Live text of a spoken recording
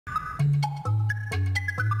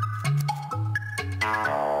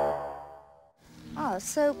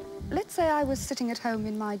So let's say I was sitting at home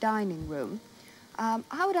in my dining room.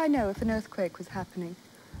 How would I know if an earthquake was happening?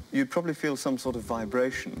 You'd probably feel some sort of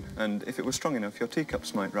vibration, and if it was strong enough, your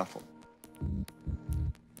teacups might rattle.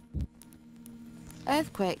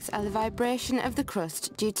 Earthquakes are the vibration of the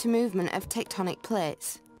crust due to movement of tectonic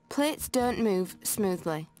plates. Plates don't move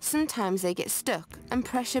smoothly. Sometimes they get stuck and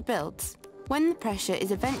pressure builds. When the pressure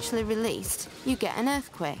is eventually released, you get an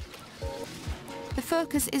earthquake. The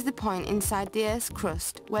focus is the point inside the Earth's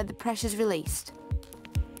crust where the pressure is released.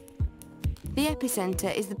 The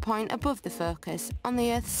epicentre is the point above the focus on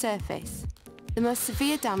the Earth's surface. The most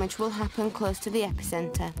severe damage will happen close to the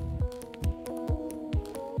epicentre.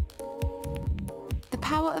 The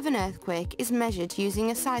power of an earthquake is measured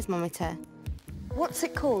using a seismometer. What's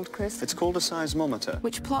it called, Chris? It's called a seismometer.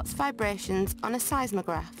 Which plots vibrations on a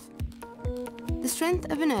seismograph. The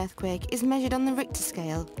strength of an earthquake is measured on the Richter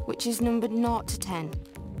scale, which is numbered 0 to 10.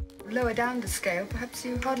 Lower down the scale, perhaps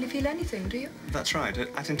you hardly feel anything, do you? That's right.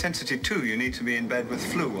 At intensity 2, you need to be in bed with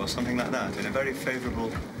flu or something like that, in a very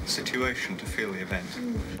favourable situation to feel the event.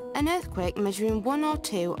 An earthquake measuring 1 or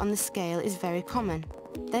 2 on the scale is very common.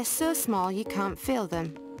 They're so small you can't feel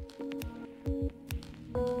them.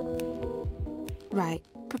 Right,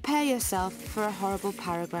 prepare yourself for a horrible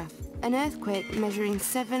paragraph. An earthquake measuring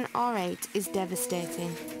 7 or 8 is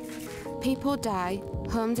devastating. People die,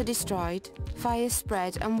 homes are destroyed, fires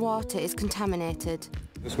spread and water is contaminated.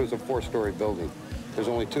 This was a 4-story building. There's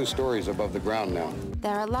only 2 stories above the ground now.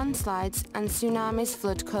 There are landslides and tsunamis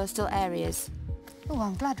flood coastal areas. Oh,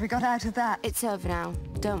 I'm glad we got out of that. It's over now,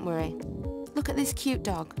 don't worry. Look at this cute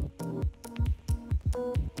dog.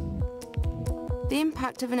 The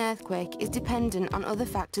impact of an earthquake is dependent on other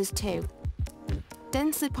factors too.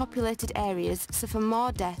 Densely populated areas suffer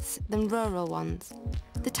more deaths than rural ones.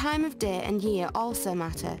 The time of day and year also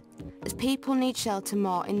matter, as people need shelter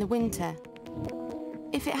more in the winter.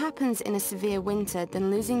 If it happens in a severe winter, then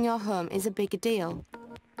losing your home is a bigger deal.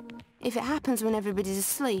 If it happens when everybody's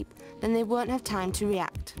asleep, then they won't have time to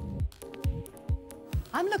react.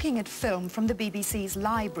 I'm looking at film from the BBC's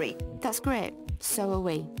library. That's great, so are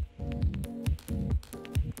we.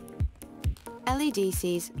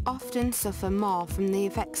 LEDCs often suffer more from the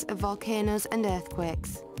effects of volcanoes and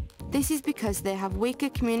earthquakes. This is because they have weaker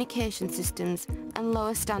communication systems and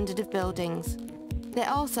lower standard of buildings. They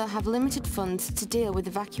also have limited funds to deal with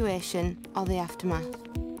evacuation or the aftermath.